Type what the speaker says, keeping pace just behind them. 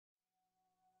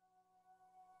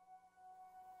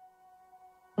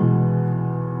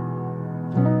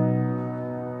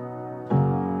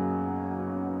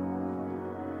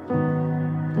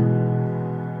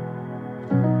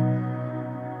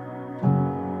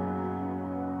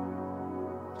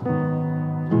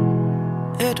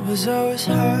was always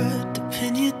hard to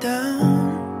pin you down,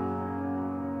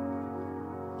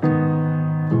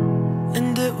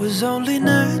 and it was only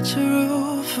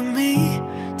natural for me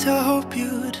to hope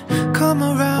you'd come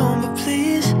around. But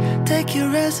please take your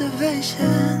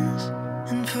reservations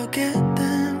and forget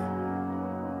them.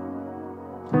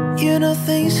 You know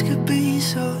things could be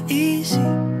so easy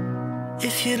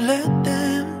if you let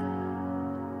them.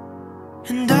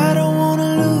 And I don't wanna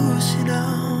lose you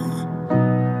now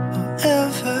or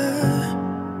ever.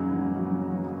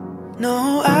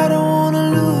 No, I don't wanna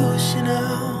lose you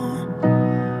now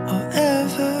or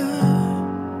ever.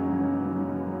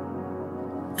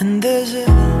 And there's a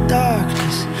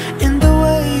darkness in the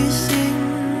way you sing,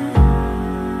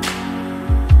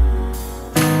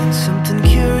 and something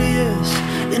curious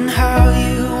in how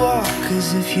you walk,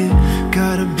 as if you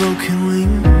got a broken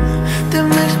wing, that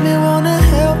makes me wanna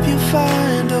help you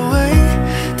find a way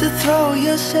to throw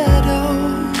your shadow.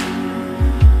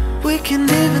 We can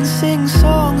even sing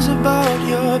songs about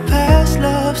your past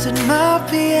loves at my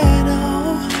piano,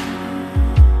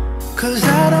 'cause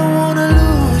I don't wanna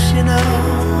lose you now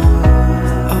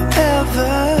or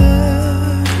ever.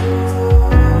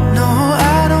 No,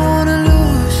 I don't wanna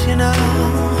lose you now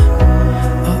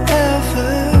or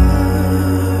ever.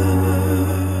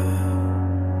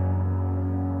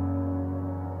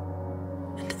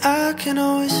 And I can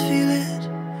always feel it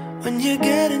when you're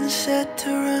getting set to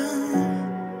run,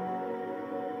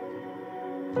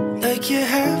 like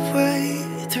you're halfway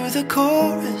through the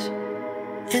chorus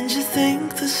and you think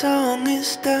the song is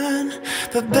done.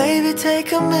 But baby, take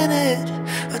a minute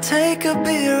or take a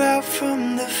beer out from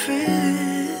the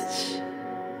fridge.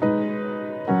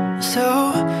 So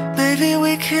maybe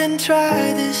we can try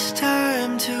this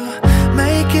time to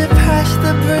make it past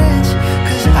the bridge,